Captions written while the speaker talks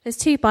There's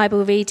two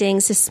Bible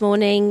readings this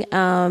morning.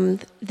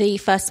 The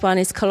first one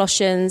is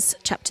Colossians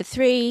chapter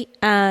 3,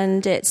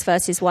 and it's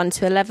verses 1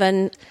 to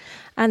 11.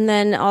 And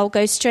then I'll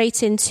go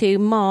straight into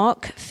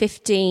Mark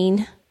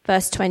 15,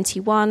 verse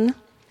 21.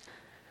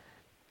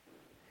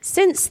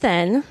 Since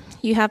then,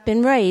 you have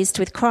been raised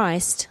with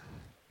Christ.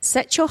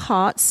 Set your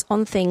hearts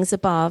on things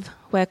above,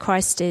 where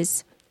Christ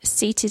is,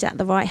 seated at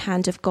the right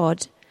hand of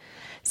God.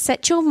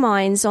 Set your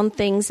minds on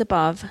things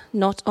above,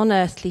 not on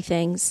earthly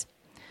things.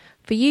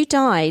 For you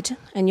died,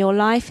 and your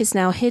life is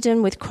now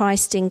hidden with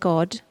Christ in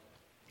God.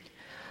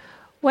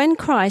 When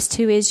Christ,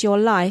 who is your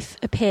life,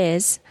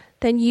 appears,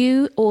 then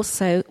you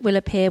also will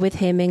appear with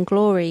him in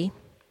glory.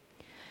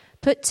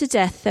 Put to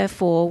death,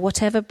 therefore,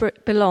 whatever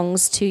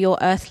belongs to your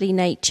earthly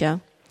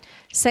nature: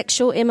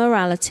 sexual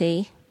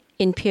immorality,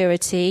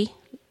 impurity,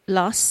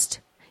 lust,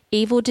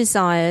 evil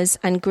desires,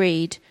 and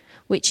greed,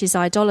 which is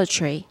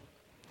idolatry.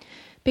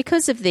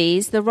 Because of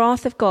these, the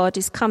wrath of God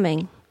is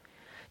coming.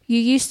 You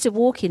used to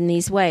walk in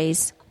these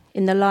ways,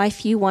 in the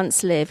life you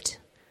once lived.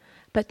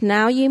 But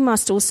now you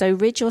must also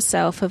rid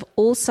yourself of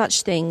all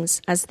such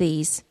things as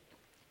these: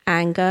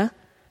 anger,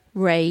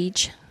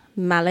 rage,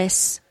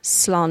 malice,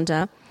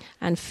 slander,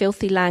 and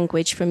filthy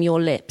language from your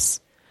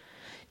lips.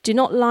 Do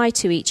not lie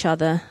to each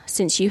other,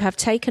 since you have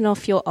taken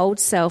off your old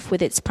self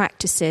with its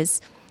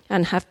practices,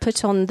 and have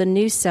put on the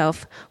new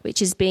self,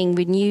 which is being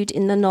renewed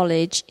in the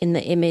knowledge in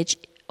the image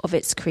of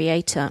its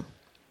creator.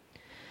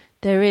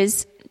 There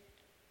is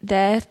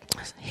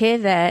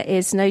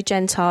no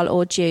Gentile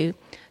or Jew,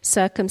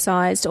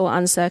 circumcised or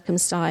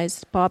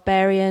uncircumcised,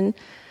 barbarian,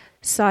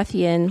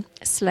 Scythian,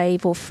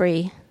 slave or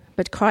free,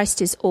 but Christ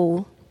is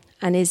all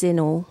and is in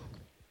all.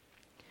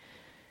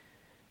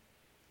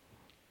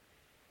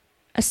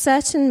 A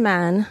certain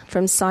man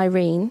from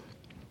Cyrene,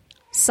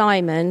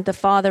 Simon, the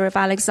father of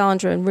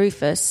Alexander and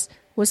Rufus,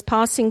 was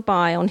passing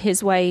by on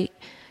his way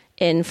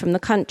in from the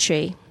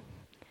country,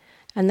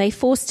 and they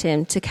forced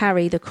him to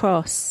carry the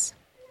cross.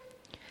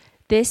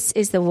 This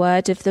is the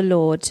word of the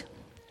Lord.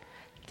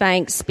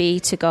 Thanks be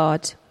to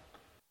God.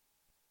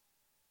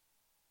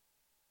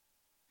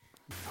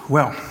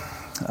 Well,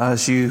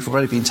 as you've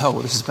already been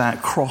told, this is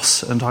about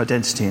cross and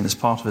identity, and it's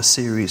part of a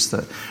series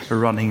that we're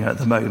running at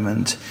the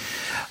moment.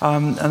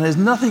 And there's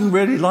nothing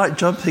really like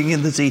jumping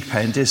in the deep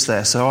end, is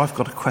there? So I've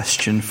got a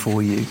question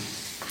for you.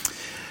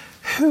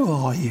 Who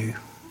are you?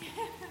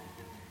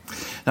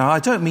 Now, I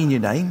don't mean your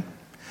name.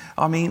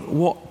 I mean,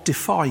 what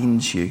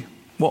defines you?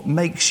 What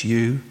makes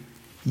you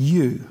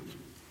you?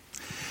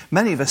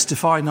 Many of us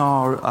define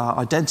our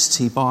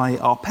identity by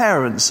our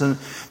parents, and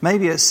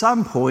maybe at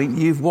some point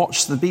you've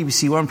watched the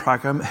BBC One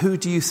programme, Who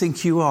Do You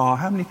Think You Are?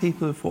 How many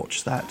people have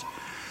watched that?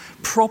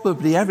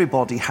 Probably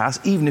everybody has,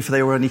 even if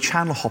they were only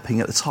channel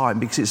hopping at the time,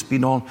 because it's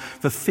been on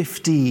for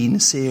 15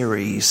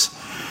 series.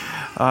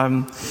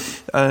 And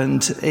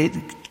it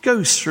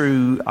goes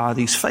through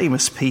these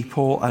famous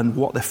people and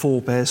what their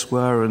forebears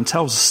were, and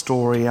tells a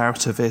story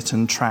out of it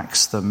and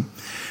tracks them.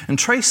 And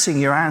tracing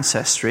your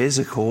ancestry is,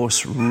 of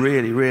course,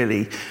 really,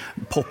 really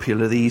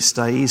popular these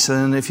days.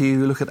 And if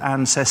you look at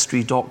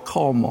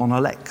Ancestry.com on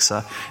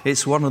Alexa,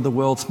 it's one of the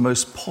world's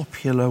most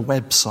popular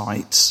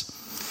websites.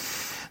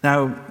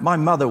 Now, my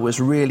mother was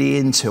really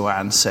into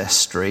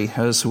Ancestry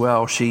as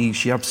well.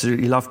 She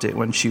absolutely loved it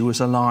when she was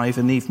alive,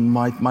 and even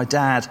my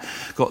dad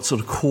got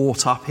sort of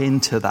caught up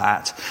into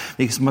that,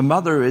 because my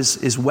mother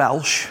is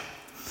Welsh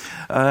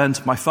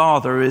and my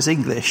father is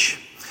English.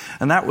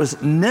 And that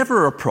was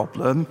never a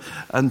problem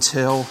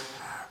until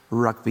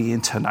Rugby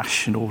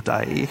International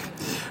Day,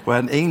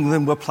 when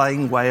England were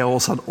playing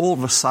Wales, and all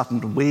of a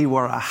sudden we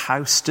were a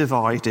house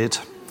divided.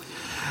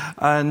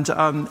 And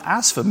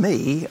as for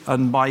me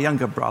and my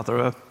younger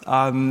brother,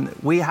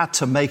 we had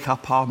to make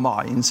up our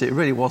minds. It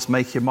really was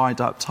make your mind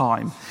up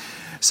time.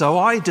 So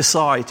I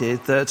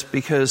decided that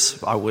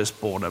because I was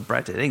born and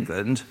bred in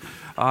England,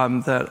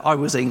 that I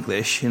was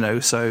English,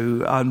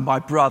 so my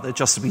brother,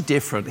 just to be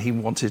different, he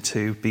wanted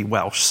to be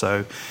Welsh.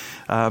 So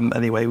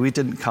anyway, we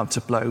didn't come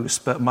to blows,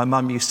 but my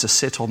mum used to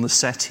sit on the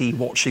settee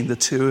watching the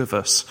two of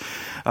us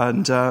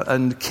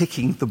and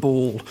kicking the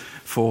ball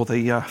for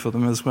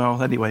them as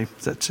well. Anyway,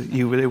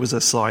 it was a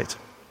sight.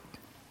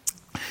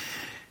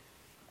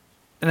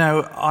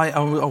 Now,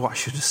 I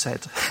should have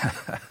said,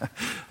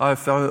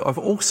 I've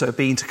also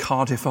been to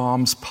Cardiff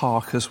Arms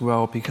Park as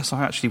well, because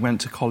I actually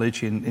went to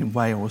college in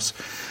Wales,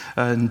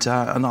 and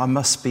I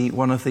must be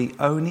one of the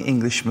only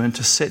Englishmen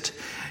to sit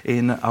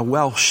in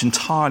a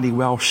entirely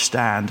Welsh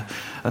stand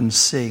and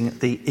sing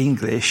the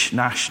English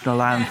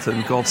national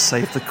anthem, God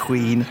Save the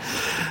Queen.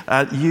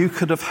 You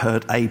could have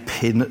heard a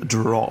pin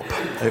drop.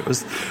 It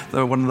was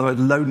one of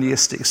the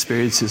loneliest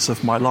experiences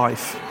of my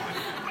life.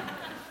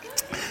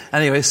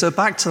 Anyway, so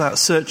back to that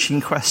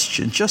searching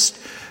question. Just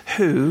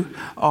who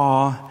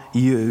are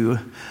you?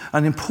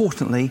 And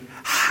importantly,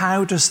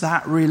 how does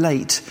that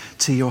relate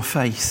to your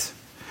faith?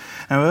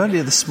 Now,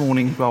 earlier this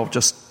morning,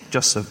 just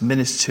just a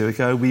minute or two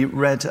ago, we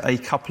read a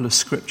couple of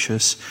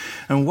scriptures,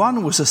 and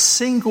one was a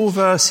single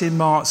verse in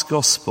Mark's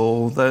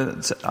Gospel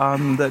that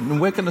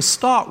we're going to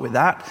start with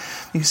that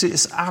because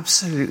it's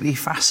absolutely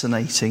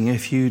fascinating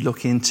if you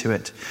look into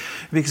it.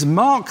 Because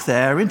Mark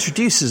there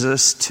introduces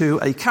us to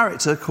a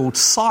character called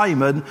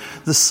Simon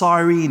the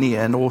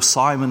Cyrenian, or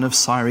Simon of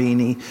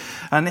Cyrene,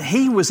 and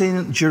he was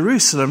in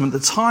Jerusalem at the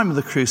time of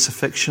the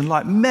crucifixion,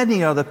 like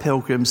many other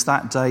pilgrims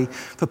that day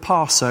for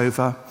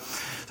Passover.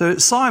 So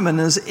Simon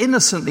has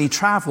innocently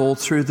travelled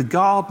through the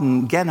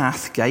Garden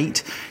Genath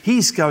gate.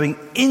 He's going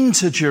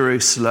into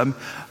Jerusalem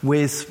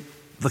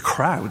with the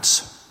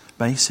crowds,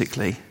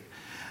 basically.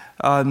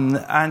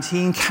 And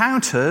he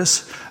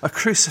encounters a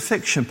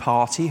crucifixion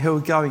party who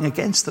are going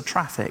against the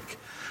traffic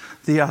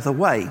the other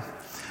way.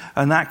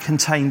 And that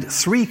contained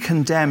 3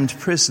 condemned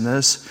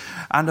prisoners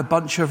and a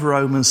bunch of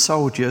Roman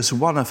soldiers,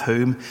 one of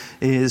whom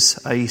is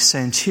a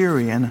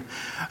centurion.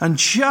 And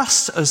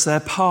just as their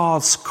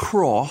paths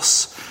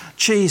cross,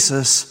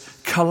 Jesus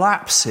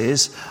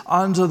collapses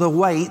under the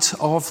weight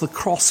of the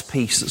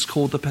crosspiece that's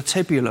called the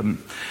patibulum,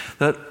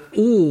 that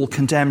all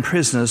condemned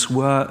prisoners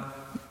were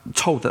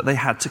told that they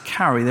had to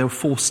carry. They were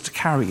forced to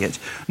carry it.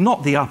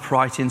 Not the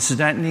upright,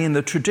 incidentally. In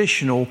the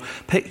traditional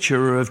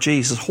picture of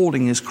Jesus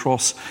holding his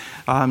cross,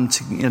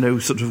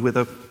 sort of with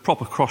a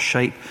proper cross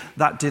shape,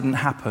 that didn't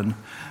happen.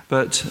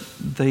 But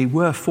they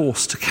were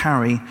forced to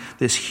carry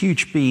this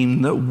huge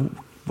beam that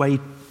weighed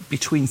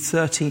between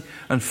 30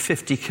 and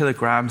 50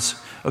 kilograms,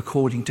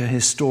 according to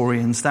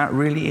historians. That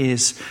really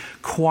is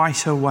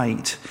quite a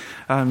weight.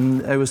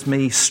 It was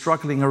me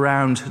struggling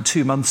around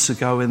 2 months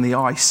ago in the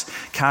ice,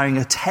 carrying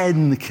a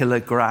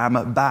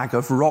 10-kilogram bag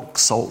of rock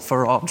salt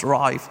for our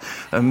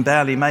drive and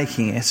barely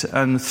making it.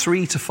 And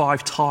 3 to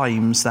 5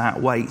 times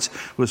that weight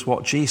was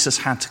what Jesus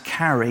had to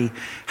carry,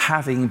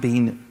 having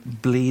been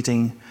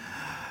bleeding.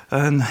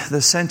 And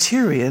the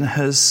centurion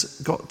has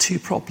got 2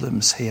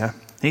 problems here.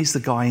 He's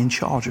the guy in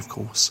charge, of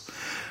course.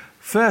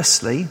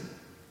 Firstly,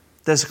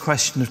 there's a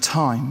question of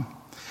time,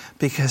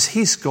 because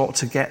he's got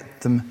to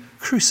get them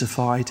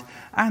crucified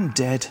and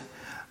dead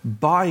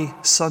by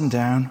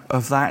sundown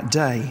of that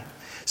day.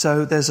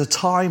 So there's a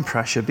time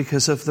pressure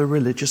because of the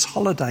religious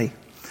holiday.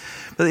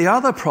 But the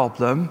other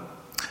problem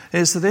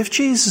is that if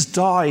Jesus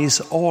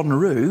dies en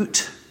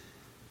route,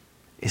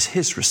 it's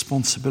his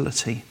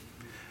responsibility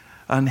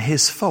and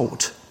his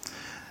fault,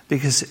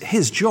 because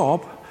his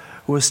job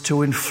was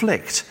to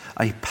inflict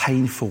a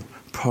painful,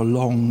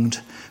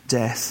 prolonged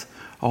death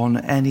on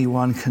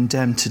anyone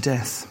condemned to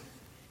death.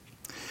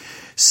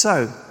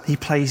 So he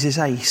plays his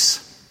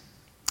ace.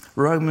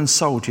 Roman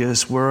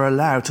soldiers were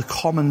allowed to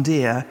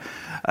commandeer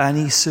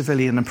any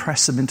civilian and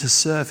press them into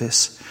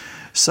service.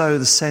 So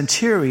the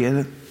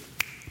centurion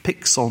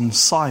picks on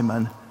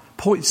Simon,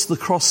 points to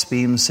the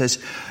crossbeam and says,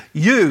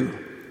 "You,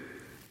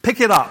 pick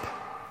it up."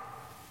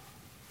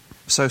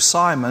 So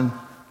Simon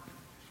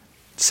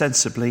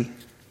sensibly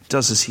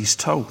does as he's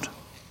told.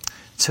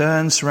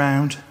 Turns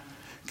round,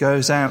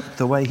 goes out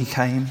the way he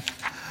came,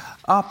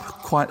 up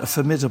quite a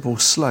formidable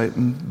slope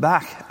and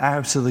back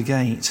out of the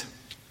gate.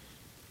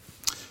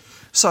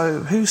 So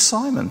who's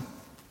Simon?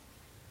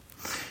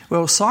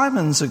 Well,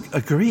 Simon's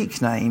a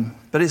Greek name,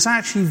 but it's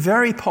actually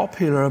very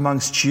popular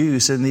amongst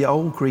Jews in the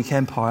old Greek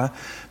Empire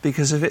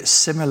because of its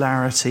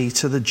similarity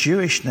to the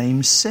Jewish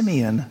name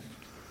Simeon.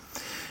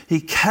 He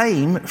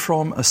came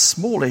from a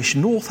smallish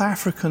North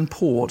African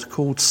port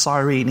called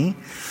Cyrene.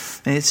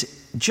 It's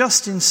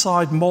just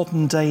inside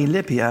modern-day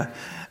Libya,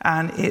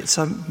 and it's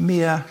a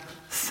mere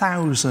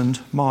 1,000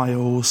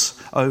 miles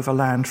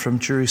overland from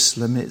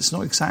Jerusalem. It's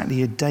not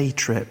exactly a day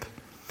trip.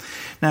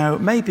 Now,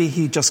 maybe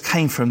he just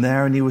came from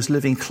there and he was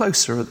living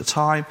closer at the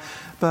time,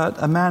 but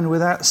a man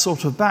with that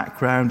sort of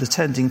background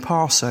attending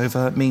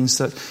Passover means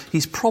that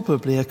he's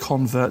probably a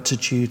convert to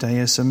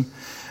Judaism,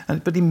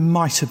 but he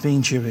might have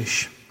been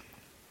Jewish.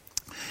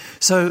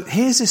 So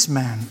here's this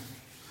man.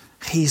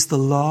 He's the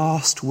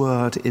last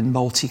word in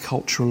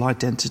multicultural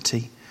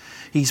identity.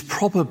 He's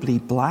probably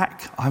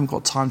black. I haven't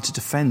got time to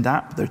defend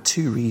that, but there are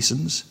 2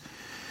 reasons.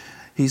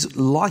 He's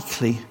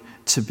likely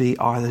to be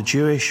either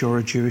Jewish or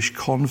a Jewish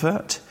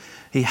convert.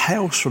 He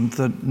hails from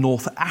the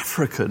North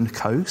African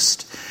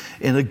coast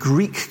in a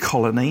Greek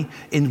colony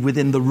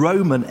within the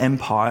Roman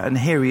Empire, and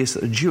here he is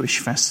at a Jewish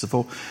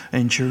festival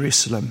in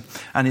Jerusalem.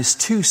 And his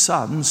 2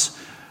 sons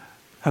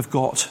have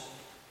got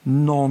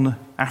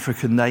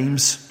non-African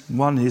names.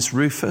 One is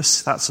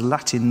Rufus, that's a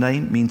Latin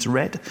name, means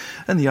red,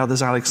 and the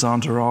other's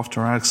Alexander,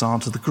 after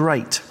Alexander the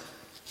Great.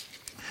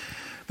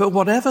 But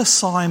whatever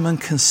Simon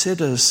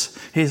considers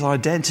his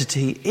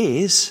identity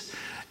is,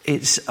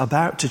 it's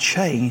about to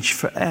change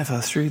forever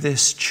through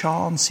this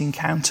chance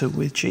encounter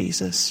with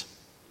Jesus.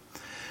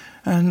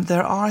 And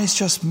their eyes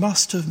just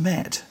must have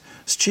met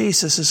as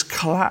Jesus has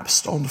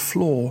collapsed on the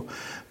floor,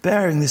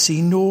 bearing this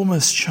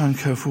enormous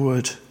chunk of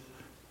wood.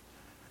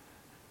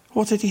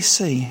 What did he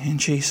see in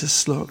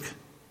Jesus' look?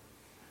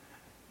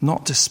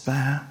 Not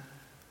despair,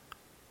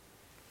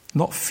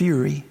 not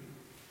fury.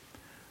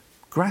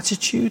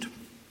 Gratitude?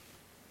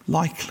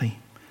 Likely.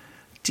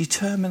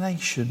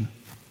 Determination?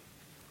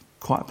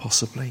 quite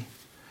possibly.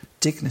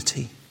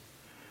 Dignity,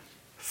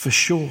 for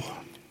sure.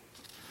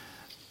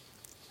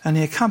 And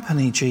he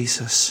accompanied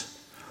Jesus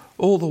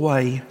all the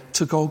way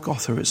to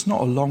Golgotha. It's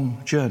not a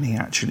long journey,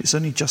 actually. It's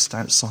only just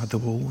outside the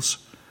walls.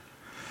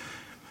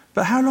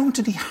 But how long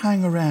did he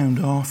hang around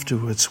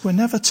afterwards? We're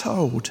never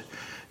told.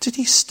 Did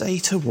he stay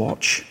to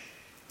watch?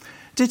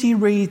 Did he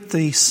read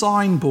the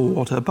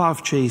signboard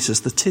above Jesus,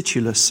 the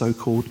titulus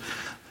so-called,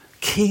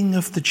 King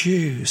of the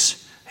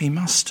Jews? He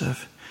must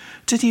have.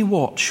 Did he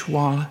watch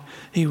while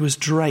he was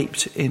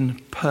draped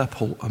in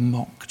purple and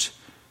mocked?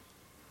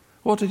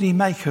 What did he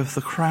make of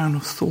the crown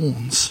of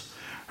thorns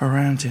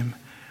around him?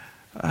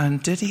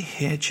 And did he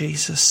hear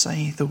Jesus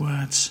say the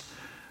words,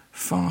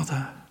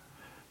 Father,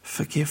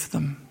 forgive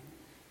them?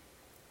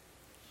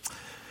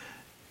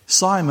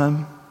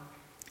 Simon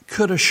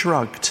could have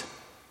shrugged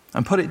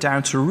and put it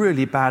down to a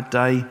really bad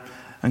day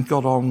and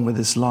got on with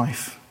his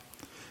life.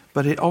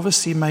 But it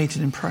obviously made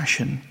an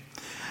impression.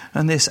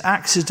 And this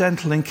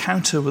accidental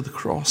encounter with the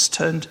cross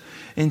turned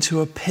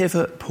into a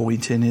pivot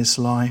point in his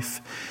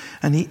life.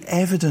 And he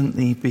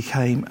evidently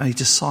became a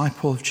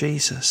disciple of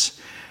Jesus.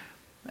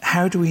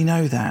 How do we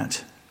know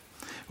that?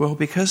 Well,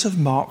 because of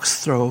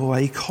Mark's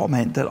throwaway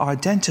comment that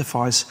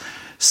identifies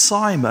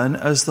Simon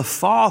as the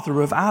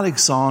father of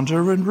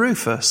Alexander and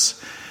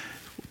Rufus.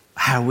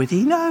 How would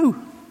he know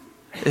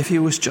if he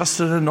was just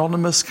an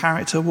anonymous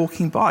character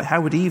walking by?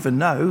 How would he even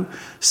know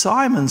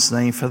Simon's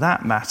name for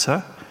that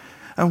matter?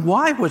 And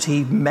why would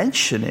he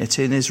mention it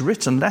in his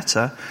written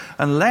letter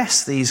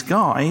unless these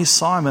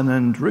guys, Alexander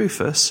and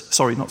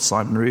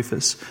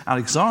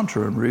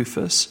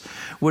Rufus,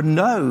 were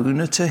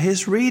known to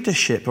his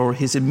readership or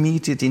his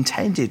immediate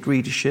intended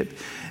readership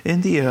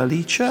in the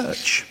early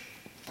church?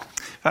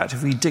 In fact,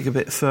 if we dig a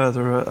bit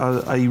further,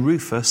 a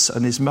Rufus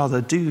and his mother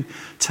do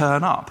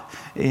turn up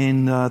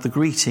in the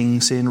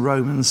greetings in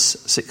Romans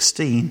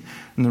 16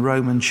 in the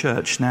Roman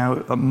church. Now,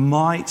 it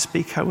might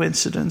be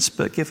coincidence,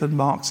 but given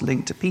Mark's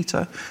link to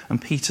Peter and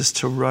Peter's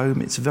to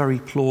Rome, it's very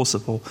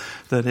plausible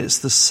that it's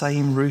the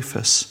same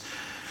Rufus.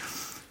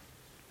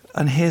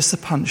 And here's the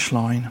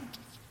punchline.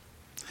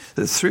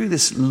 That through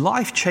this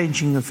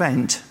life-changing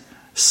event,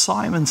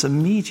 Simon's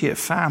immediate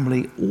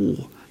family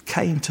all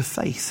came to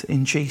faith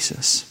in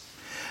Jesus.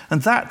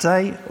 And that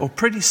day, or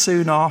pretty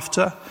soon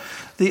after,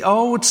 the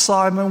old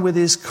Simon with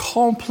his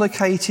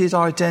complicated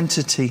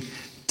identity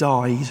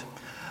died.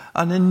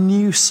 And a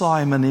new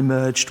Simon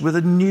emerged with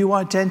a new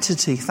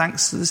identity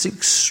thanks to this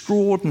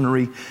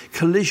extraordinary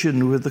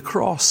collision with the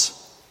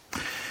cross.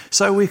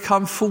 So we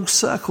come full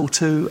circle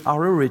to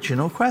our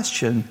original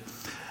question.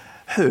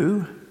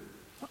 Who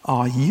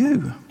are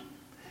you?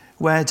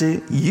 Where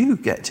do you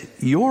get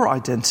your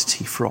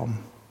identity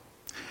from?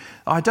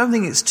 I don't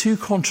think it's too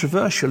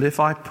controversial if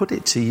I put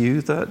it to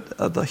you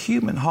that the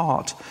human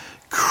heart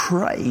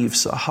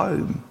craves a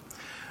home.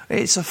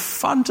 It's a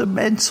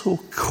fundamental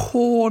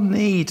core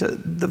need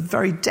at the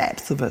very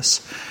depth of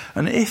us.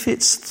 And if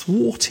it's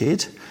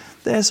thwarted,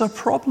 there's a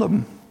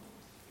problem.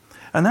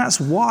 And that's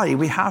why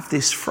we have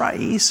this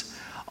phrase,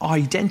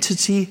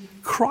 identity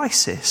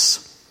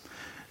crisis,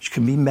 which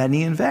can be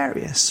many and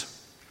various.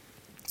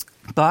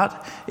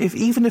 But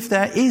even if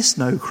there is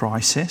no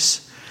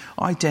crisis,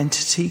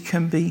 identity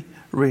can be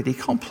really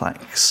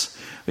complex.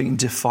 We can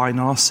define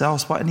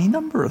ourselves by any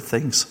number of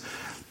things.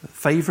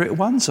 Favourite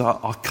ones are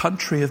our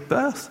country of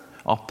birth,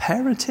 our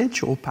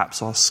parentage, or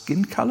perhaps our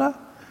skin colour,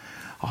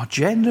 our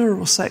gender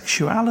or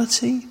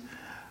sexuality,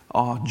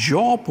 our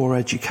job or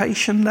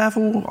education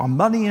level, our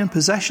money and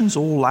possessions,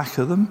 or lack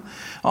of them,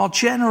 our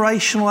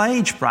generational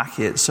age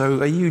bracket. So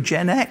are you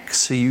Gen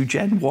X? Are you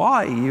Gen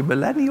Y? Are you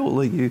millennial?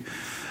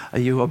 Are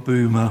you a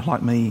boomer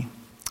like me?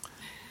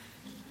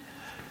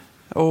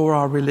 Or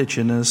our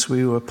religion, as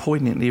we were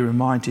poignantly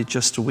reminded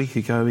just a week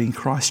ago in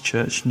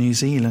Christchurch, New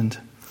Zealand.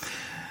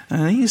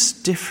 And these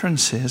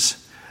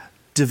differences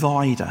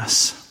divide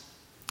us.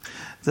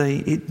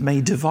 It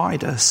may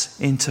divide us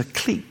into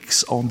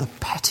cliques on the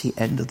petty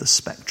end of the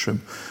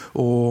spectrum,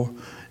 or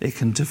it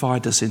can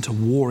divide us into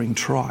warring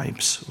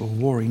tribes or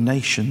warring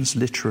nations,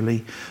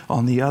 literally,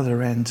 on the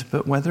other end.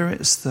 But whether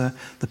it's the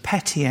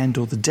petty end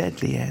or the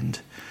deadly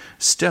end,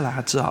 still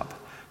adds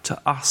up to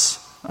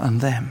us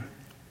and them.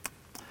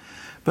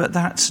 But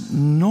that's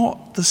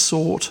not the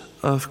sort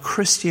of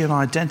Christian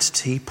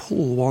identity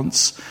Paul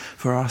wants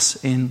for us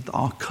in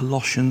our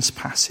Colossians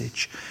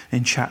passage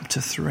in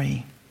chapter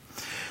 3.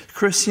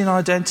 Christian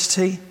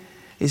identity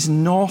is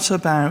not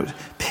about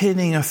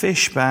pinning a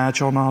fish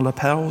badge on our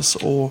lapels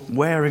or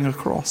wearing a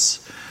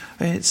cross.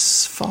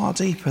 It's far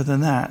deeper than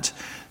that.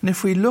 And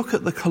if we look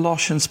at the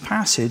Colossians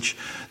passage,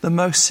 the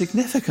most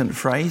significant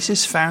phrase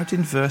is found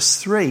in verse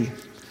 3.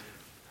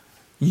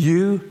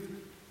 You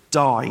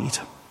died.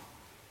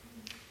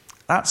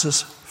 That's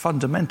as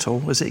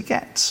fundamental as it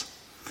gets.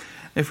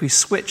 If we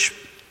switch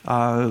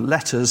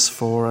letters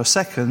for a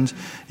second,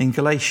 in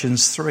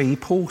Galatians 3,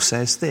 Paul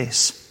says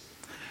this: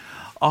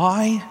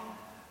 I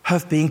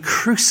have been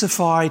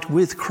crucified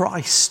with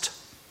Christ.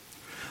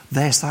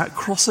 There's that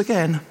cross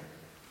again.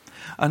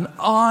 And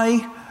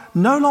I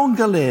no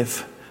longer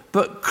live,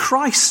 but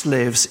Christ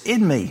lives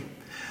in me.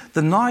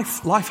 The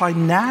life I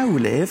now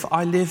live,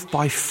 I live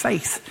by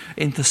faith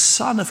in the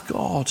Son of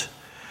God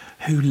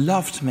who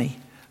loved me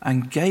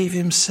and gave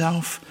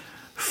himself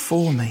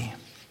for me.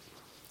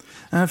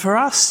 And for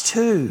us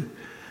too,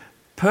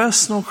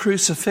 personal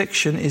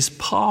crucifixion is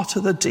part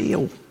of the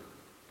deal.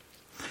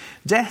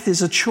 Death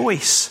is a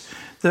choice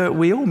that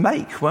we all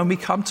make when we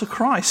come to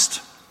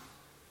Christ.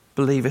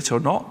 Believe it or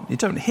not, you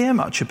don't hear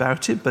much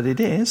about it, but it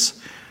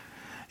is.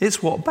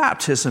 It's what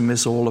baptism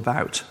is all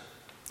about.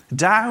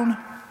 Down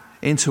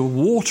into a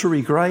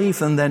watery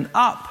grave and then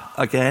up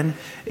again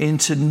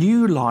into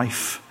new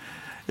life,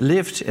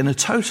 lived in a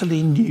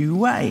totally new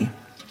way.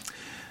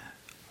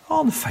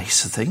 On the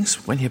face of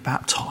things, when you're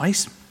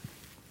baptized,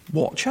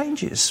 what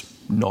changes?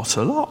 Not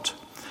a lot.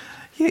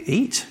 You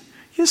eat,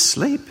 you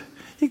sleep,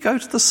 you go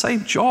to the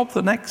same job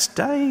the next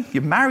day,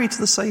 you're married to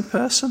the same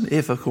person,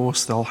 if of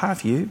course they'll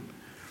have you.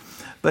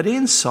 But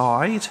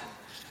inside,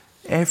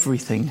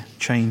 everything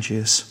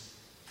changes.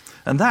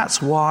 And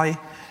that's why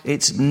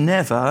it's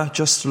never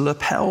just a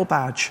lapel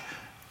badge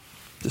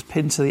just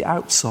pinned to the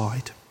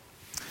outside.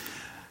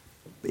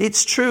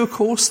 It's true, of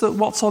course, that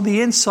what's on the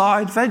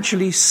inside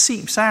eventually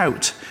seeps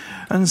out,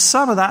 and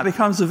some of that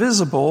becomes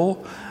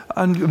visible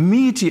and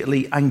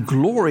immediately and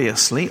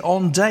gloriously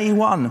on day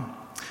one.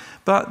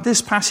 But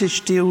this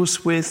passage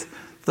deals with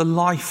the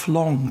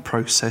lifelong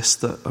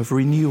process of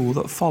renewal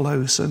that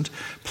follows, and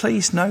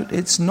please note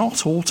it's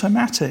not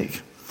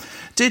automatic.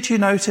 Did you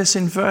notice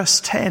in verse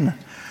 10,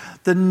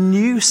 the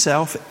new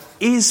self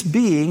is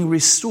being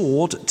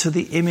restored to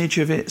the image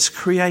of its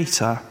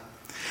creator?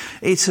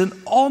 It's an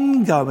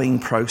ongoing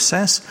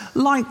process,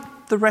 like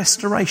the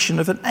restoration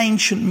of an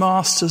ancient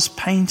master's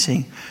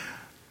painting.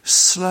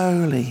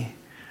 Slowly,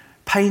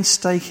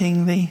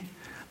 painstakingly,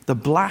 the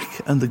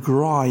black and the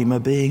grime are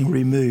being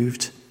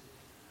removed.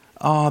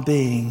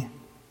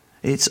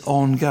 It's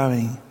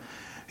ongoing.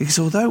 Because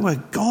although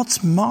we're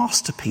God's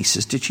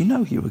masterpieces, did you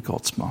know you were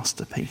God's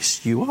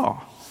masterpiece? You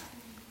are.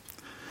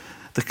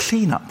 The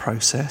clean-up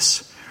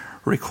process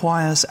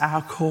requires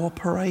our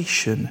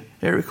cooperation.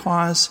 It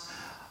requires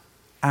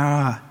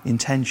our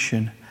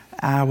intention,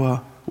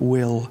 our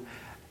will,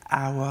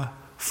 our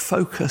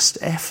focused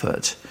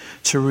effort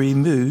to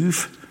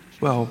remove,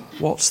 well,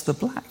 what's the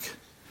black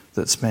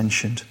that's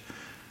mentioned?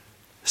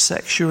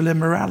 Sexual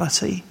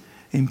immorality,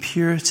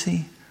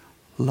 impurity,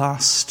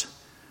 lust,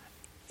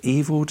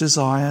 evil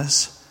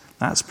desires,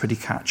 that's pretty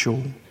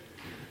catch-all.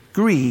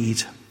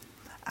 Greed,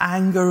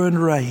 anger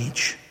and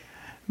rage,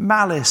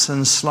 malice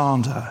and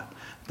slander,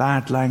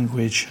 bad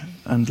language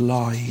and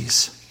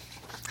lies.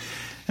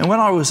 And when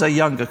I was a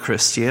younger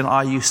Christian,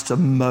 I used to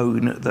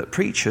moan that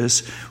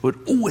preachers would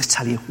always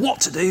tell you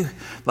what to do,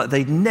 but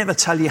they'd never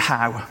tell you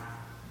how.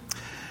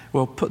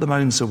 Well, put the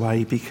moans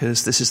away,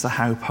 because this is the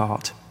how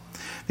part.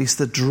 It's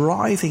the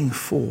driving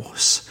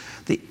force,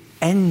 the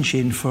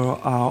engine for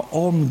our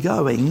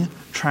ongoing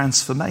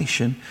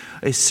transformation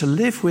is to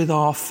live with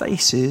our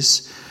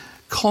faces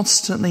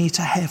constantly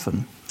to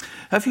heaven.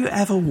 Have you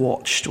ever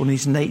watched one of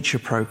these nature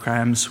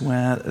programs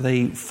where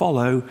they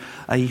follow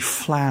a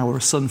flower,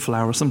 a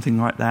sunflower or something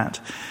like that,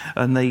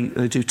 and they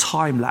do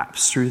time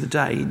lapse through the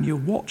day, and you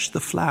watch the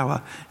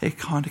flower, it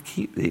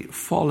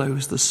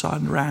follows the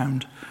sun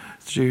round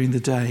during the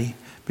day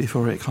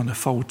before it kind of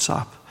folds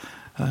up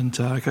and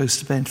goes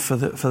to bed for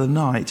the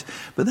night.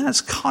 But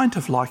that's kind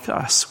of like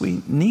us.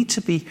 We need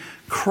to be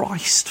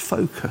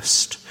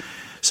Christ-focused.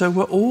 So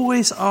we're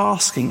always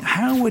asking,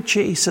 how would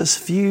Jesus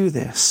view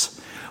this?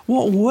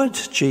 What would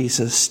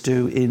Jesus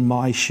do in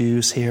my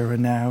shoes here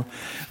and now?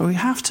 And we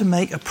have to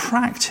make a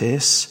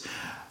practice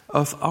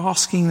of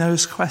asking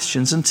those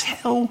questions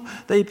until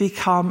they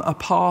become a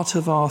part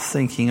of our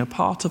thinking, a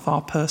part of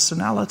our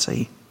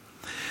personality.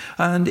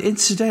 And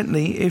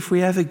incidentally, if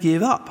we ever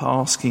give up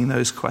asking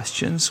those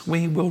questions,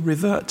 we will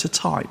revert to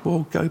type,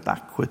 we'll go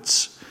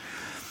backwards.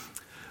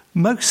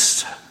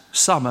 Most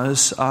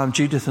summers,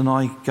 Judith and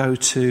I go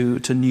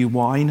to New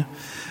Wine,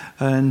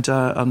 and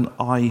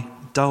I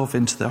delve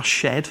into their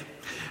shed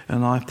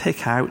and I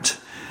pick out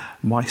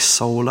my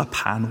solar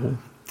panel.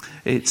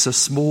 It's a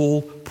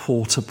small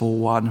portable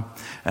one,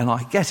 and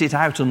I get it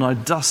out and I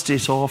dust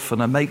it off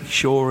and I make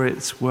sure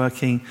it's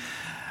working,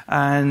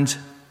 and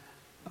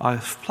I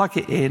plug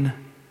it in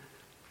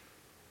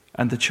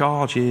and the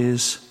charge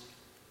is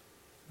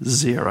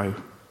 0.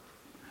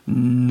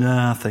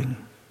 Nothing.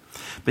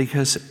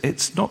 Because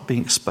it's not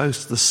being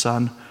exposed to the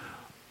sun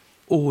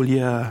all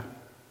year.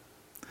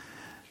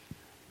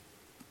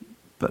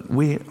 But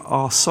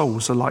our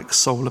souls are like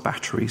solar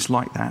batteries,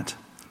 like that.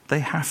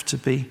 They have to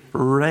be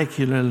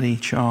regularly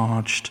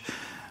charged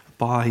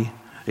by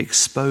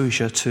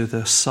exposure to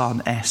the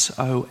sun,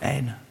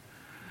 S-O-N.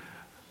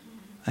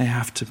 They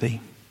have to be.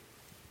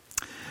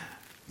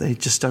 They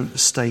just don't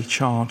stay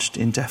charged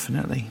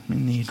indefinitely. We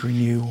need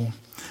renewal.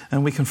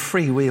 And we can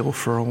freewheel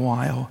for a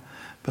while,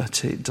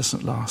 but it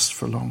doesn't last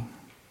for long.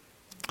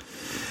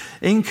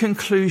 In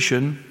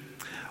conclusion,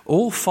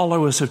 all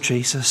followers of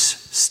Jesus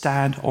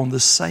stand on the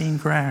same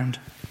ground.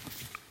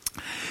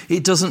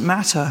 It doesn't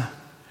matter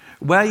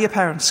where your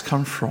parents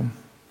come from,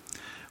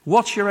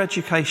 What your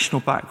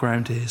educational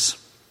background is,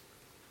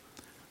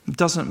 it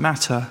doesn't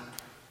matter.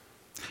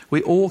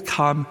 We all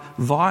come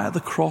via the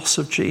cross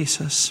of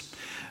Jesus,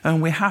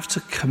 and we have to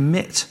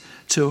commit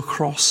to a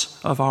cross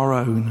of our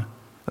own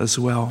as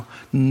well.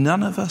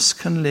 None of us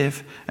can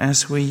live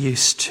as we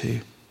used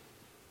to.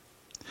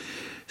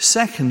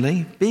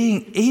 Secondly,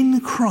 being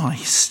in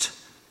Christ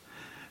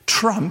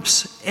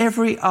trumps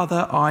every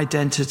other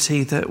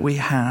identity that we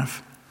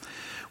have.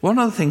 One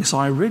of the things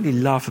I really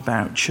love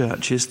about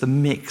church is the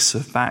mix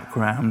of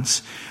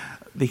backgrounds,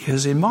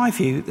 because in my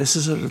view, this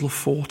is a little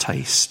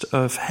foretaste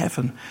of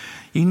heaven.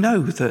 You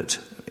know that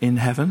in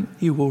heaven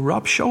you will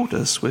rub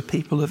shoulders with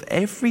people of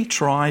every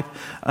tribe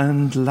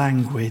and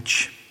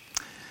language.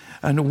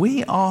 And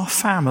we are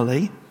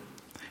family.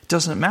 It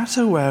doesn't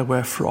matter where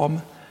we're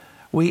from.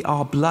 We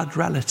are blood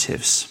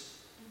relatives.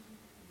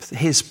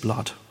 His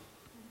blood.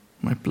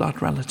 My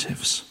blood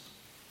relatives.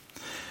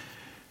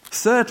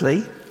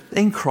 Thirdly,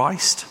 in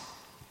Christ,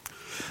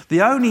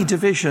 the only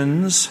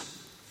divisions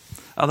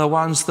are the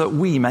ones that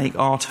we make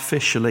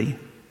artificially.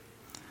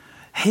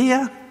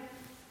 Here,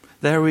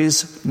 there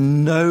is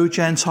no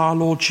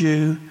Gentile or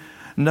Jew,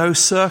 no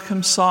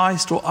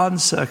circumcised or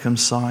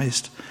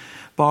uncircumcised,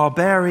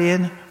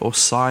 barbarian or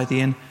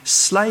Scythian,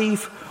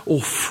 slave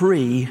or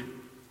free.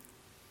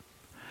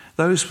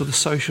 Those were the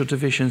social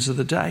divisions of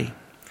the day.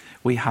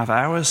 We have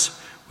ours.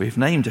 We've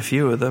named a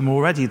few of them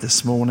already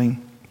this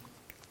morning.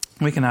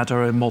 We can add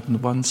our own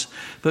modern ones.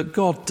 But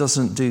God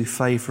doesn't do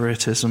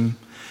favoritism.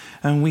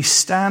 And we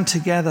stand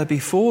together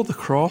before the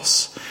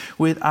cross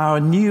with our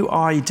new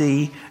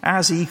ID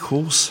as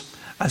equals,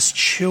 as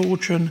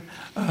children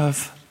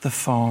of the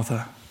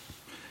Father.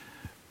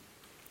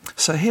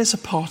 So here's a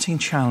parting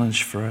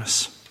challenge for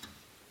us.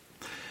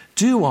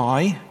 Do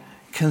I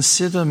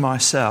consider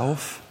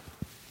myself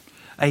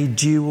a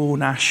dual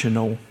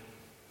national?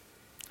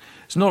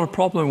 It's not a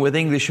problem with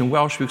English and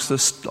Welsh because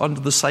they're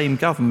under the same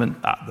government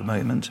at the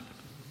moment.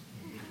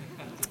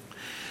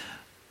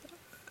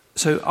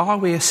 So are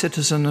we a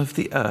citizen of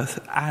the earth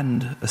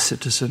and a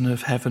citizen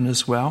of heaven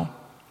as well?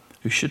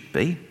 Who should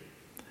be?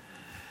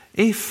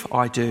 If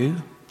I do,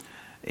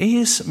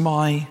 is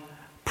my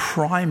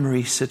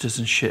primary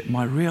citizenship,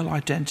 my real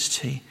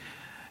identity,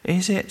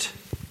 is it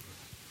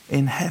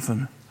in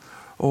heaven?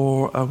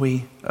 Or are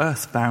we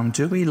earthbound?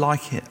 Do we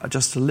like it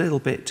just a little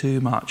bit too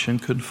much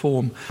and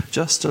conform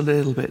just a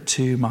little bit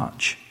too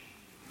much?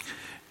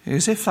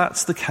 Because if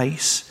that's the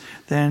case,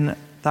 then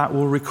that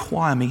will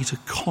require me to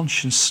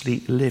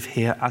consciously live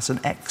here as an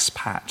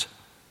expat.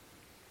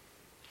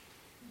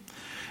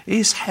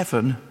 Is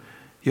heaven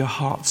your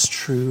heart's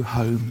true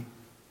home?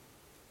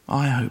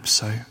 I hope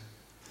so.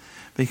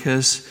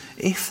 Because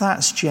if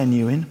that's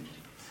genuine,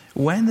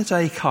 when the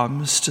day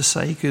comes to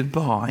say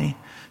goodbye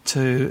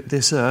to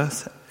this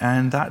earth,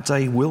 and that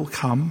day will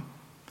come,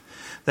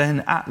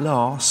 then at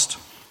last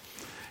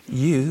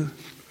you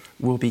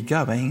will be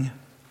going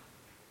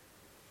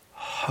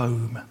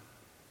home,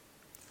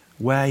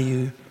 where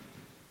you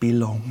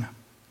belong.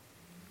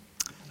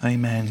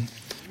 Amen.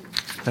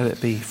 Let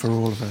it be for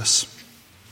all of us.